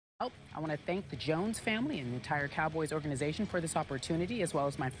I want to thank the Jones family and the entire Cowboys organization for this opportunity, as well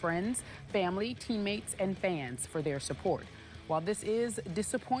as my friends, family, teammates, and fans for their support. While this is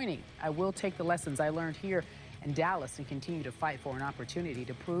disappointing, I will take the lessons I learned here in Dallas and continue to fight for an opportunity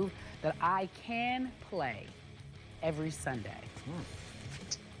to prove that I can play every Sunday.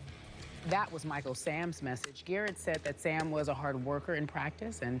 That was Michael Sam's message. Garrett said that Sam was a hard worker in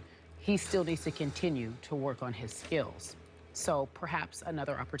practice, and he still needs to continue to work on his skills. So perhaps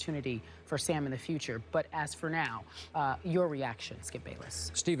another opportunity for Sam in the future. But as for now, your reaction, Skip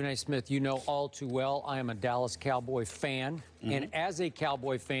Bayless. Stephen A. Smith, you know all too well I am a Dallas Cowboy fan. And as a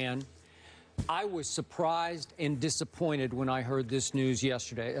Cowboy fan, I was surprised and disappointed when I heard this news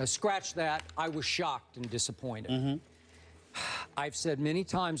yesterday. Scratch that. I was shocked and disappointed. I've said many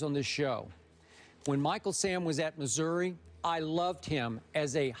times on this show, when Michael Sam was at Missouri, I loved him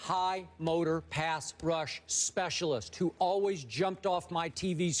as a high motor pass rush specialist who always jumped off my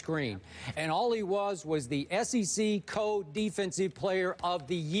TV screen. And all he was the SEC co-defensive player of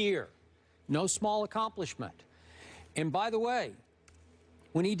the year. No small accomplishment. And by the way,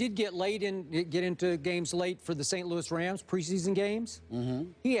 when he did get into games late for the St. Louis Rams preseason games,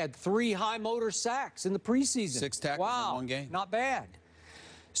 he had 3 high motor sacks in the preseason. 6 tackles in one game. Not bad.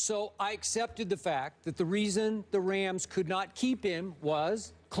 So I accepted the fact that the reason the Rams could not keep him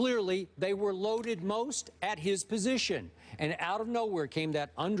was clearly they were loaded most at his position. And out of nowhere came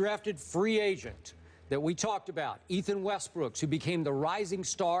that undrafted free agent that we talked about, Ethan Westbrooks, who became the rising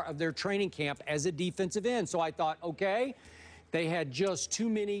star of their training camp as a defensive end. So I thought, okay, they had just too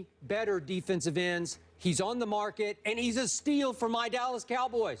many better defensive ends. He's on the market, and he's a steal for my Dallas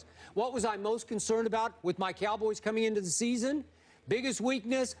Cowboys. What was I most concerned about with my Cowboys coming into the season? Biggest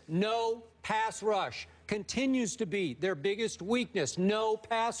weakness, no pass rush. Continues to be their biggest weakness, no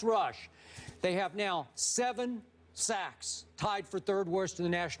pass rush. They have now 7 sacks, tied for 3rd worst in the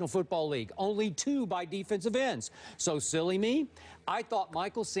National Football League. Only 2 by defensive ends. So silly me. I thought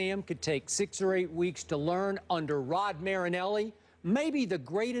Michael Sam could take 6 or 8 weeks to learn under Rod Marinelli, maybe the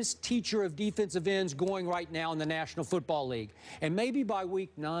greatest teacher of defensive ends going right now in the National Football League. And maybe by week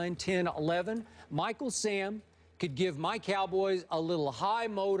 9, 10, 11, Michael Sam could give my Cowboys a little high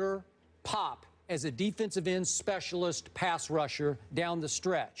motor pop as a defensive end specialist pass rusher down the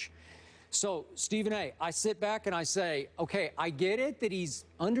stretch. So, Stephen A., I sit back and I say, okay, I get it that he's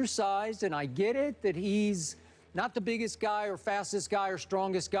undersized, and I get it that he's not the biggest guy or fastest guy or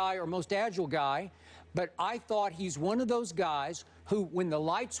strongest guy or most agile guy, but I thought he's one of those guys who, when the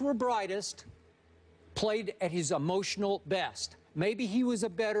lights were brightest, played at his emotional best. Maybe he was a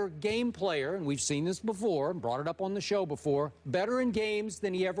better game player, and we've seen this before, and brought it up on the show before, better in games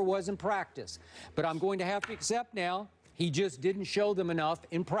than he ever was in practice. But I'm going to have to accept now, he just didn't show them enough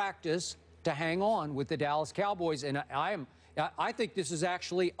in practice to hang on with the Dallas Cowboys. And I think this is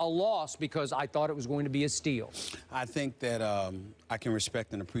actually a loss because I thought it was going to be a steal. I think that I can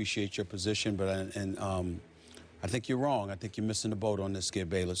respect and appreciate your position, but I think you're wrong. I think you're missing the boat on this, Skip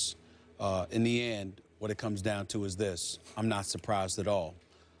Bayless. In the end, what it comes down to is this. I'm not surprised at all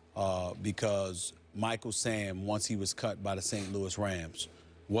because Michael Sam, once he was cut by the St. Louis Rams,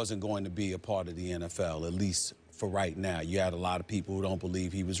 wasn't going to be a part of the NFL, at least for right now. You had a lot of people who don't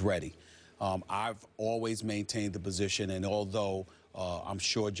believe he was ready. I've always maintained the position, and although I'm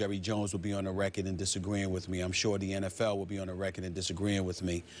sure Jerry Jones will be on the record in disagreeing with me, I'm sure the NFL will be on the record in disagreeing with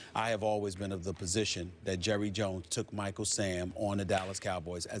me, I have always been of the position that Jerry Jones took Michael Sam on the Dallas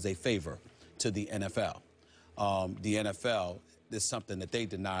Cowboys as a favor to the NFL. The NFL is something that they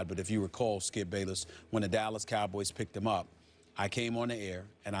denied, but if you recall, Skip Bayless, when the Dallas Cowboys picked him up, I came on the air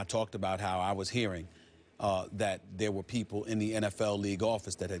and I talked about how I was hearing that there were people in the NFL league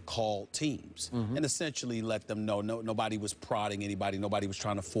office that had called teams and essentially let them know nobody was prodding anybody, nobody was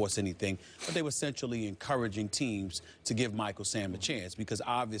trying to force anything, but they were essentially encouraging teams to give Michael Sam a chance because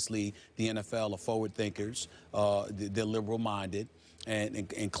obviously the NFL are forward thinkers, they're liberal-minded,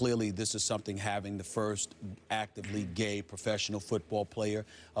 and clearly this is something having the first actively gay professional football player.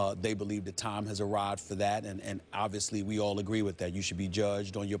 They believe the time has arrived for that, and obviously we all agree with that. You should be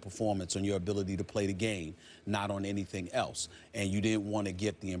judged on your performance, on your ability to play the game, not on anything else. And you didn't want to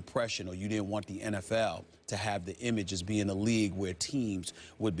get the impression, or you didn't want the NFL to have the image as being a league where teams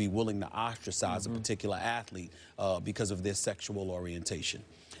would be willing to ostracize a particular athlete because of their sexual orientation.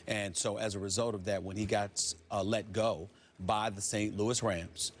 And so as a result of that, when he got let go by the St. Louis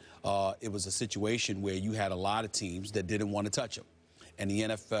Rams, it was a situation where you had a lot of teams that didn't want to touch him. And the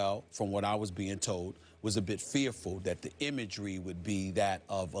NFL, from what I was being told, was a bit fearful that the imagery would be that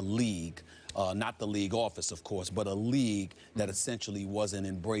of a league, not the league office, of course, but a league that essentially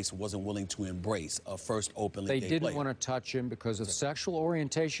wasn't willing to embrace a first openly gay player. They didn't want to touch him because of sexual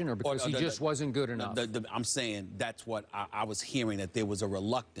orientation or because he just wasn't good enough? I'm saying that's what I was hearing, that there was a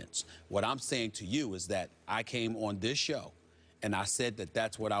reluctance. What I'm saying to you is that I came on this show and I said that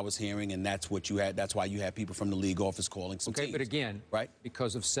that's what I was hearing, and that's what you had. That's why you had people from the league office calling some teams. Okay, but again, right?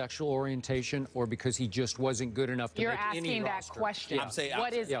 Because of sexual orientation or because he just wasn't good enough to make any Asking that roster? question. I'm saying,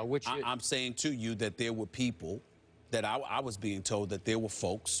 what is it? I'm saying to you that there were people that I was being told that there were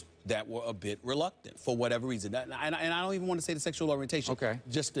folks that were a bit reluctant for whatever reason. And I don't even want to say the sexual orientation. Okay.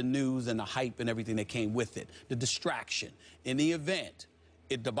 Just the news and the hype and everything that came with it. The distraction. In the event,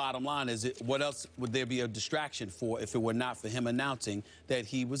 the bottom line is, what else would there be a distraction for if it were not for him announcing that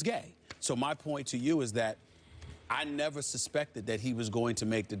he was gay? So my point to you is that I never suspected that he was going to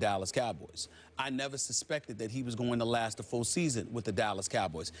make the Dallas Cowboys. I never suspected that he was going to last a full season with the Dallas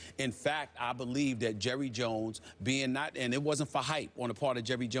Cowboys. In fact, I believe that Jerry Jones, being not, and it wasn't for hype on the part of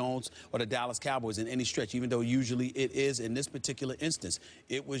Jerry Jones or the Dallas Cowboys in any stretch, even though usually it is in this particular instance.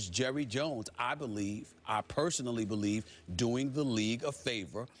 It was Jerry Jones, I personally believe, doing the league a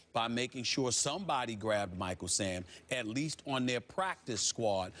favor by making sure somebody grabbed Michael Sam, at least on their practice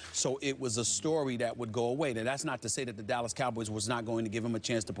squad, so it was a story that would go away. Now, that's not to say that the Dallas Cowboys was not going to give him a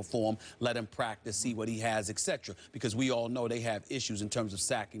chance to perform, let him practice, see what he has, etc., because we all know they have issues in terms of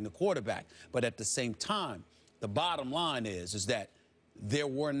sacking the quarterback. But at the same time, the bottom line is that there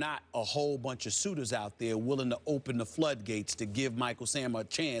were not a whole bunch of suitors out there willing to open the floodgates to give Michael Sam a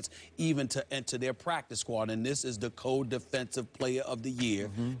chance even to enter their practice squad. And this is the co-defensive player of the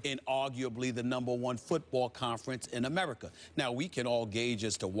year in arguably the #1 football conference in America. Now, we can all gauge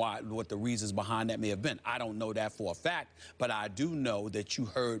as to what the reasons behind that may have been. I don't know that for a fact, but I do know that you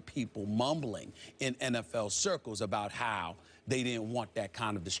heard people mumbling in NFL circles about how they didn't want that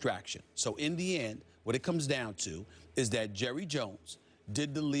kind of distraction. So in the end, what it comes down to is that Jerry Jones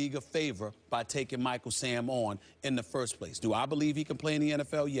did the league a favor by taking Michael Sam on in the first place. Do I believe he can play in the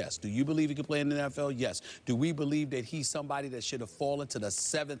NFL? Yes. Do you believe he can play in the NFL? Yes. Do we believe that he's somebody that should have fallen to the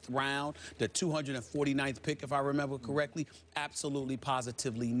 7th round, the 249th pick, if I remember correctly? Absolutely,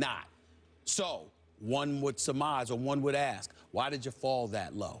 positively not. So one would surmise, or one would ask, why did you fall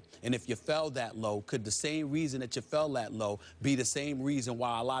that low? And if you fell that low, could the same reason that you fell that low be the same reason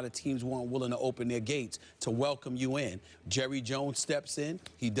why a lot of teams weren't willing to open their gates to welcome you in? Jerry Jones steps in.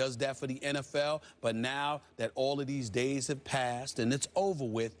 He does that for the NFL. But now that all of these days have passed and it's over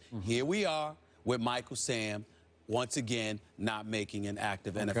with, here we are with Michael Sam, once again, not making an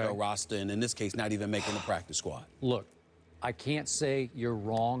active NFL roster, and in this case, not even making the practice squad. Look, I can't say you're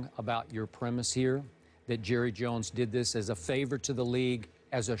wrong about your premise here, that Jerry Jones did this as a favor to the league,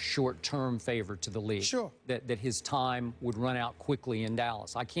 as a short-term favor to the league. Sure. That his time would run out quickly in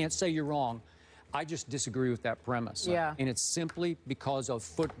Dallas. I can't say you're wrong. I just disagree with that premise. Yeah. And it's simply because of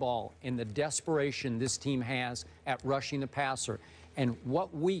football and the desperation this team has at rushing the passer. And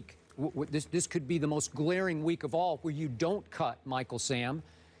what week, this could be the most glaring week of all, where you don't cut Michael Sam.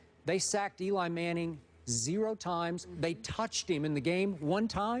 They sacked Eli Manning 0 times. They touched him in the game 1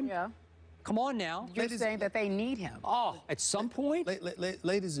 time. Yeah. Come on now. You're saying that they need him. Oh, at some point?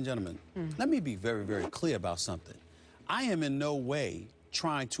 Ladies and gentlemen, let me be very, very clear about something. I am in no way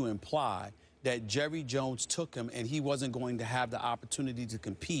trying to imply that Jerry Jones took him and he wasn't going to have the opportunity to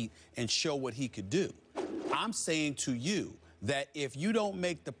compete and show what he could do. I'm saying to you that if you don't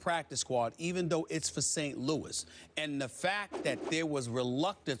make the practice squad, even though it's for St. Louis, and the fact that there was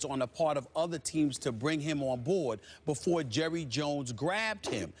reluctance on the part of other teams to bring him on board before Jerry Jones grabbed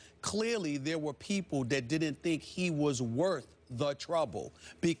him, clearly there were people that didn't think he was worth the trouble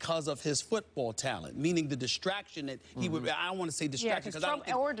because of his football talent, meaning the distraction that he would. I don't want to say distraction because I don't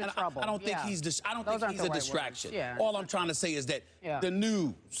think he's a distraction. Yeah. All I'm trying to say is that the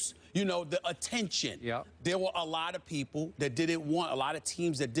news, you know, the attention. Yeah. There were a lot of people that didn't want, a lot of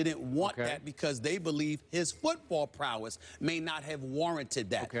teams that didn't want that because they believe his football prowess may not have warranted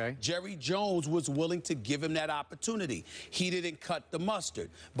that. Jerry Jones was willing to give him that opportunity. He didn't cut the mustard.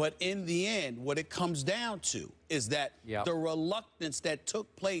 But in the end, what it comes down to is that the reluctance that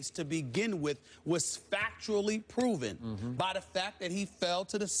took place to begin with was factually proven by the fact that he fell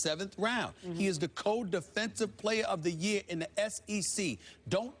to the 7th round. He is the co-defensive player of the year in the SEC.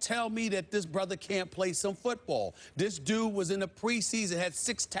 Don't tell me that this brother can't play some football. This dude was in the preseason, had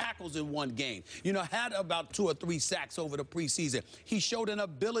 6 tackles in 1 game. You know, had about 2 or 3 sacks over the preseason. He showed an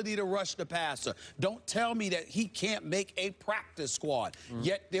ability to rush the passer. Don't tell me that he can't make a practice squad.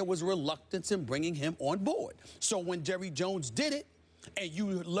 Yet there was reluctance in bringing him on board. So when Jerry Jones did it, And you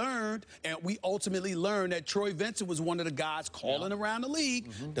learned, and we ultimately learned that Troy Vincent was one of the guys calling around the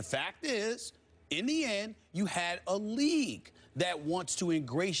league. The fact is, in the end, you had a league that wants to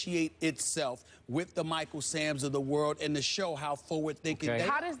ingratiate itself with the Michael Sams of the world and to show how forward-thinking they are.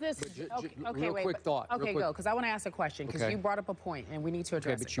 How does this... Real quick thought. Okay, go, because I want to ask a question, because you brought up a point, and we need to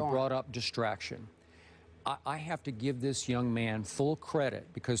address it. But you brought up distraction. I have to give this young man full credit,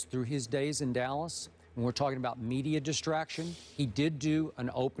 because through his days in Dallas, when we're talking about media distraction, he did do an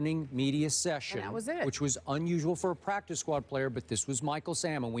opening media session. And that was it. Which was unusual for a practice squad player, but this was Michael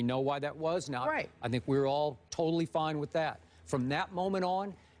Sam, and we know why that was now. Right. I think we're all totally fine with that. From that moment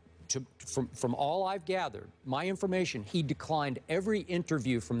on, from all I've gathered, my information, he declined every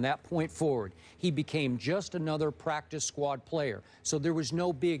interview from that point forward. He became just another practice squad player. So there was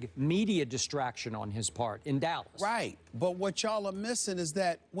no big media distraction on his part in Dallas. Right. But what y'all are missing is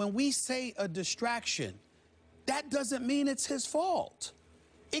that when we say a distraction, that doesn't mean it's his fault.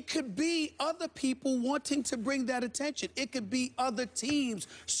 It could be other people wanting to bring that attention. It could be other teams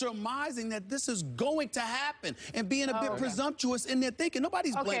surmising that this is going to happen and being a bit presumptuous in their thinking.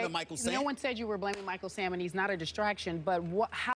 Nobody's blaming Michael Sam. No one said you were blaming Michael Sam, and he's not a distraction, but how